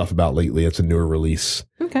stuff about lately. It's a newer release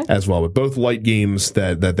as well. But both light games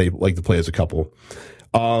that they like to play as a couple.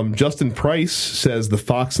 Justin Price says The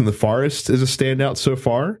Fox in the Forest is a standout so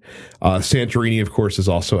far. Santorini, of course, is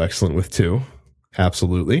also excellent with 2.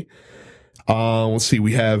 Absolutely. Let's see.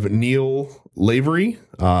 We have Neil Lavery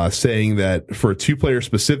saying that for a 2-player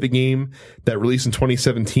specific game that released in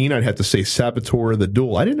 2017, I'd have to say Saboteur The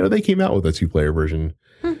Duel. I didn't know they came out with a 2-player version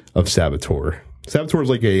of Saboteur. Saboteur is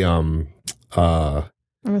like a I'm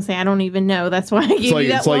gonna say I don't even know. That's why I gave you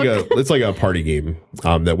that look. It's like a party game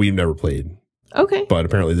that we've never played. Okay, but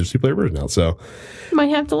apparently there's a 2-player version now, so might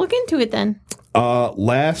have to look into it then.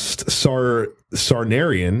 Last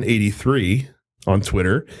Sarnarian 83 on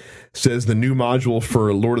Twitter says the new module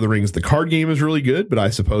for Lord of the Rings, the card game, is really good, but I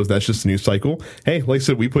suppose that's just a new cycle. Hey, like I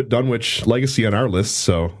said, we put Dunwich Legacy on our list,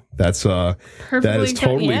 so that is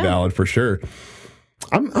totally valid for sure.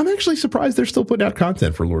 I'm actually surprised they're still putting out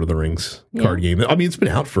content for Lord of the Rings card game. I mean, it's been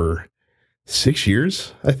out for 6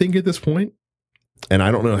 years, I think, at this point, and I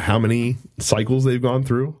don't know how many cycles they've gone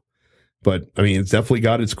through. But, I mean, it's definitely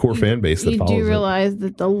got its core fan base that follows it. You do realize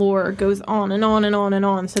that the lore goes on and on and on and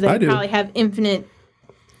on, so they probably have infinite,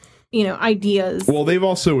 ideas. Well, they've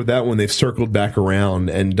also, with that one, they've circled back around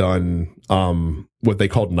and done what they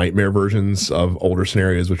called nightmare versions of older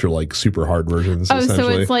scenarios, which are like super hard versions, essentially. So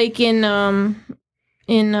it's like in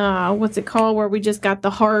what's it called, where we just got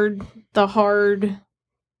the hard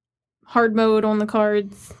mode on the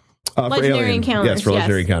cards? Legendary Encounters. Yes, for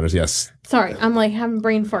Legendary Encounters, yes. Sorry, I'm like having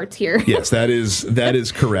brain farts here. Yes, that is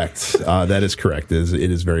correct. That is correct. It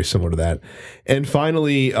is very similar to that. And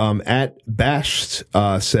finally, at Bashed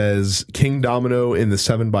says King Domino in the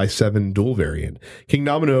 7x7 duel variant. King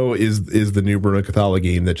Domino is the new Bruno Cathala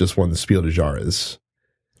game that just won the Spiel des Jahres.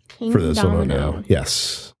 For those who don't know.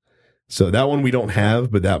 Yes. So that one we don't have,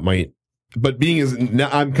 but that might. But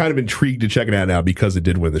I'm kind of intrigued to check it out now because it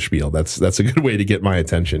did win the Spiel. That's a good way to get my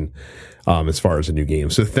attention as far as a new game.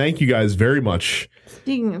 So thank you guys very much.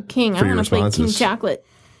 Speaking of King, I want to play King Chocolate.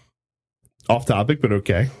 Off topic, but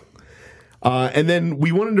okay. And then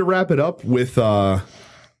we wanted to wrap it up with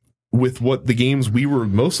what the games we were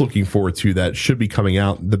most looking forward to that should be coming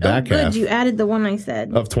out the back half. You added the one I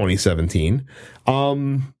said of 2017.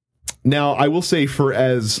 Now, I will say, for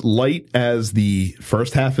as light as the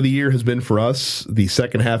first half of the year has been for us, the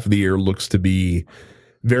second half of the year looks to be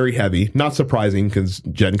very heavy. Not surprising, because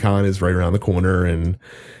Gen Con is right around the corner, and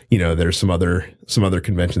there's some other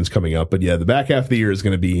conventions coming up. But yeah, the back half of the year is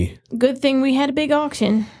going to be. Good thing we had a big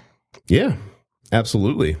auction. Yeah,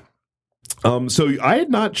 absolutely. So I had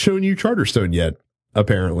not shown you Charterstone yet,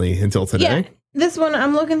 apparently, until today. Yeah. This one,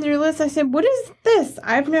 I'm looking through the list. I said, what is this?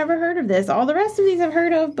 I've never heard of this. All the rest of these I've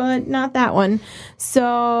heard of, but not that one.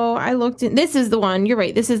 So I looked in. This is the one. You're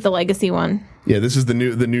right. This is the Legacy one. Yeah, this is the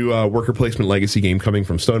new worker placement Legacy game coming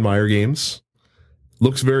from Stonemaier Games.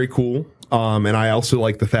 Looks very cool. And I also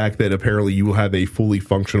like the fact that apparently you will have a fully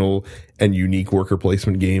functional and unique worker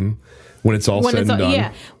placement game when it's all said and done.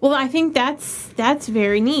 Yeah. Well, I think that's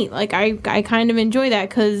very neat. Like, I kind of enjoy that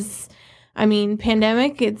because, I mean,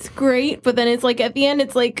 pandemic, it's great, but then it's like at the end,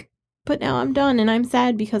 it's like, but now I'm done, and I'm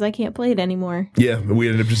sad because I can't play it anymore. Yeah, we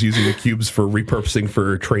ended up just using the cubes for repurposing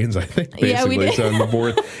for trains, I think, basically. Yeah, we did. So on the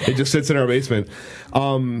board, it just sits in our basement.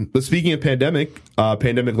 But speaking of Pandemic,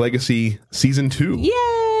 Pandemic Legacy Season 2.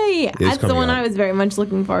 Yay! That's the one out. I was very much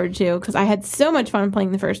looking forward to because I had so much fun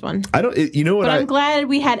playing the first one. You know what? But I'm glad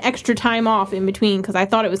we had extra time off in between because I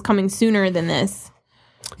thought it was coming sooner than this.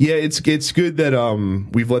 Yeah, it's good that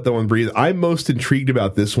we've let that one breathe. I'm most intrigued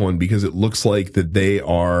about this one because it looks like that they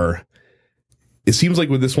are. It seems like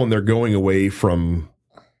with this one they're going away from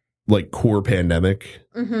like core Pandemic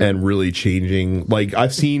and really changing. Like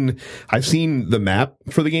I've seen the map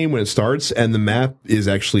for the game when it starts, and the map is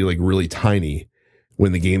actually like really tiny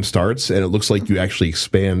when the game starts, and it looks like you actually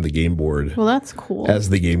expand the game board Well, that's cool. as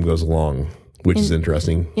the game goes along, which is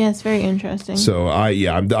interesting. Yeah, it's very interesting. So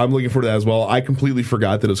I'm looking forward to that as well. I completely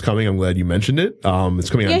forgot that it was coming. I'm glad you mentioned it. It's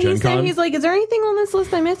coming out Yeah, Gen he said, Con. he's like, is there anything on this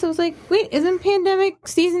list I missed? I was like, wait, isn't Pandemic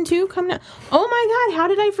Season 2 coming out? Oh my God, how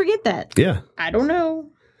did I forget that? Yeah. I don't know.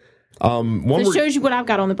 One It shows you what I've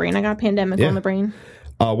got on the brain. I got Pandemic on the brain.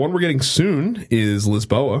 one we're getting soon is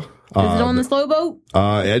Lisboa. Is it on the slow boat?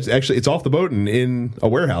 It's off the boat and in a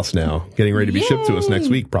warehouse now, getting ready to be shipped to us next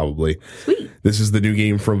week, probably. Sweet. This is the new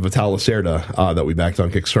game from Vital Lacerda that we backed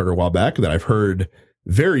on Kickstarter a while back that I've heard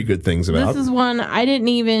very good things about. This is one I didn't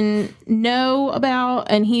even know about,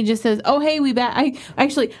 and he just says, "Oh, hey, we back."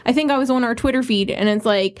 I think I was on our Twitter feed, and it's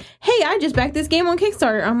like, "Hey, I just backed this game on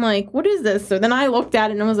Kickstarter." I'm like, "What is this?" So then I looked at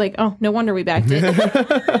it and I was like, "Oh, no wonder we backed it."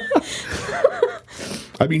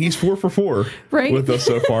 I mean, he's 4 for 4 Right. with us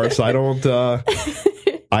so far, so I don't.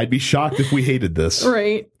 I'd be shocked if we hated this,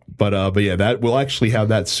 Right. But yeah, that we'll actually have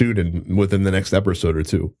that soon within the next episode or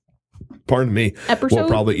two. Pardon me. Episode? Well,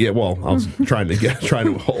 probably. Yeah. Well, I was trying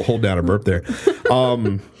to hold down a burp there.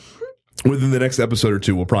 Within the next episode or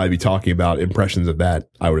two, we'll probably be talking about impressions of that.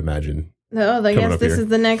 I would imagine. Oh, I guess up this here. is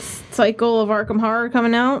the next cycle of Arkham Horror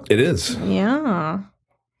coming out. It is. Yeah.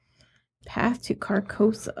 Path to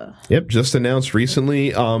Carcosa. Yep, just announced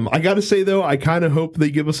recently. I got to say though, I kind of hope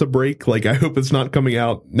they give us a break. Like, I hope it's not coming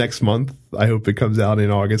out next month. I hope it comes out in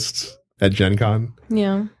August at Gen Con.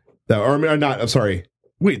 Yeah. I'm sorry.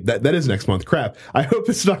 Wait, that is next month. Crap. I hope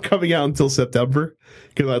it's not coming out until September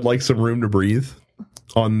because I'd like some room to breathe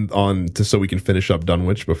so we can finish up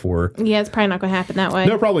Dunwich before. Yeah, it's probably not going to happen that way.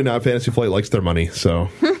 No, probably not. Fantasy Flight likes their money, so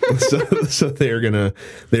they're gonna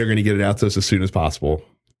get it out to us as soon as possible.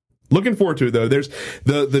 Looking forward to it though. There's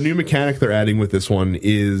the new mechanic they're adding with this one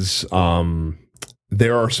is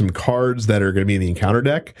there are some cards that are going to be in the encounter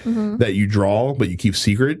deck that you draw but you keep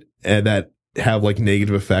secret and that have like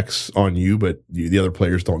negative effects on you, but the other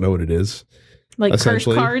players don't know what it is. Like curse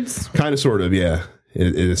Essentially. cards? Kind of, sort of, yeah,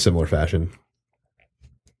 in a similar fashion.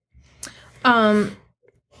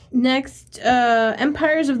 Next,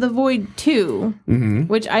 Empires of the Void 2,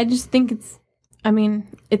 which I just think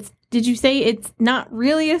did you say it's not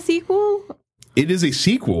really a sequel? It is a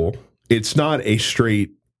sequel. It's not a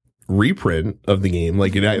straight reprint of the game.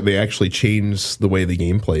 Like they actually changed the way the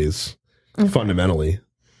game plays fundamentally.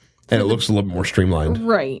 And it looks a little bit more streamlined.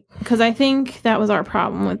 Right. Because I think that was our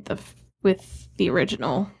problem with the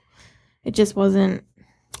original. It just wasn't.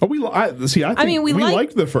 Oh, we liked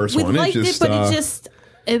the first one. We liked it, but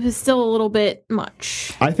it was still a little bit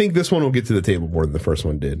much. I think this one will get to the table more than the first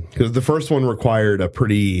one did. Because the first one required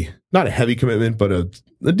not a heavy commitment, but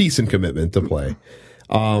a decent commitment to play.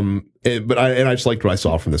 But I just liked what I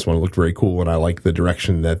saw from this one. It looked very cool, and I like the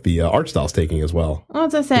direction that the art style's taking as well. Well,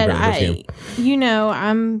 as I said,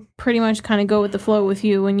 I'm pretty much kind of go with the flow with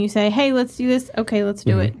you. When you say, hey, let's do this, okay, let's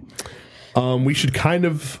do it. We should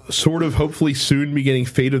hopefully soon be getting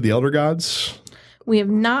Fate of the Elder Gods. We have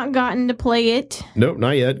not gotten to play it. Nope,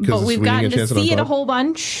 not yet. But we've gotten to see it a whole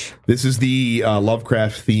bunch. This is the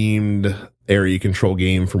Lovecraft-themed area control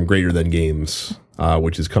game from Greater Than Games,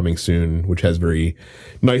 which is coming soon, which has very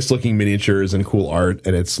nice-looking miniatures and cool art,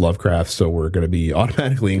 and it's Lovecraft, so we're going to be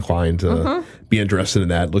automatically inclined to be interested in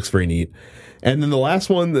that. It looks very neat. And then the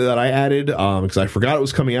last one that I added, because I forgot it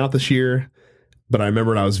was coming out this year, but I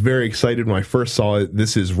remembered I was very excited when I first saw it.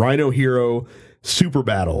 This is Rhino Hero Super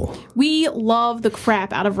Battle. We love the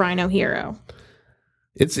crap out of Rhino Hero.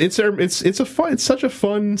 It's such a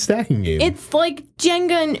fun stacking game. It's like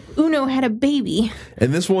Jenga and Uno had a baby.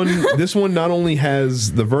 And this one not only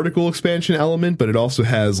has the vertical expansion element, but it also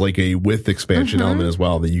has like a width expansion element as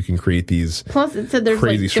well that you can create these. Plus, it said there's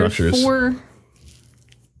crazy structures. There's 4.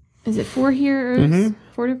 Is it 4 heroes?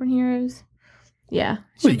 4 different heroes. Yeah.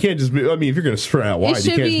 Well, you can't just move. I mean, if you're going to spread out wide,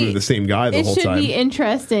 you can't just move the same guy the whole time. It should be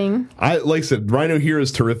interesting. Like I said, Rhino Hero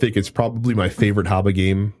is terrific. It's probably my favorite Haba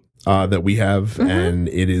game that we have, and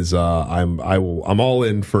it is. I'm all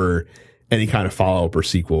in for any kind of follow up or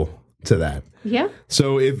sequel to that. Yeah.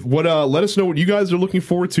 So let us know what you guys are looking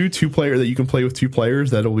forward to. 2-player that you can play with 2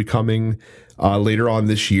 players that'll be coming later on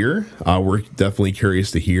this year. We're definitely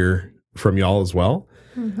curious to hear from y'all as well.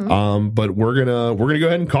 But we're gonna go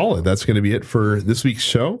ahead and call it. That's gonna be it for this week's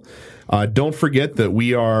show. Don't forget that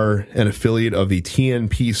we are an affiliate of the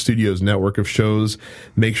TNP Studios network of shows.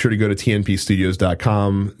 Make sure to go to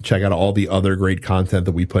tnpstudios.com, check out all the other great content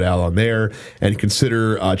that we put out on there, and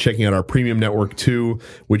consider checking out our premium network too,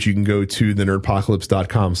 which you can go to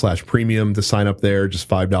thenerdpocalypse.com/premium to sign up there. Just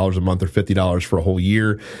 $5 a month or $50 for a whole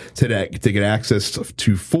year to get access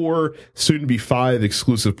to 4, soon to be 5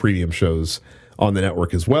 exclusive premium shows on the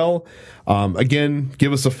network as well. Again,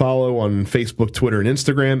 give us a follow on Facebook, Twitter, and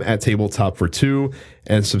Instagram at Tabletop for Two,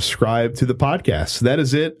 and subscribe to the podcast. That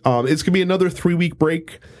is it. It's gonna be another 3-week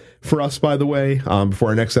break for us, by the way, before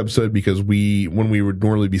our next episode, because when we would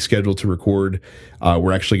normally be scheduled to record,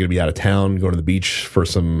 we're actually gonna be out of town, going to the beach for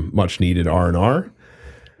some much needed R&R.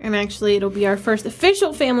 And actually, it'll be our first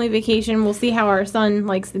official family vacation. We'll see how our son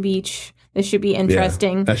likes the beach. This should be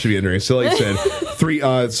interesting. Yeah, that should be interesting. So, like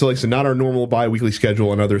I said, not our normal bi-weekly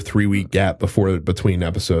schedule. Another 3-week gap between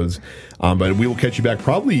episodes. But we will catch you back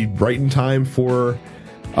probably right in time for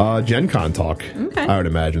Gen Con talk. Okay. I would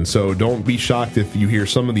imagine. So don't be shocked if you hear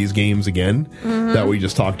some of these games again that we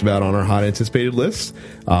just talked about on our hot anticipated list.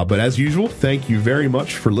 But as usual, thank you very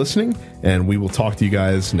much for listening, and we will talk to you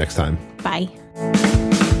guys next time. Bye.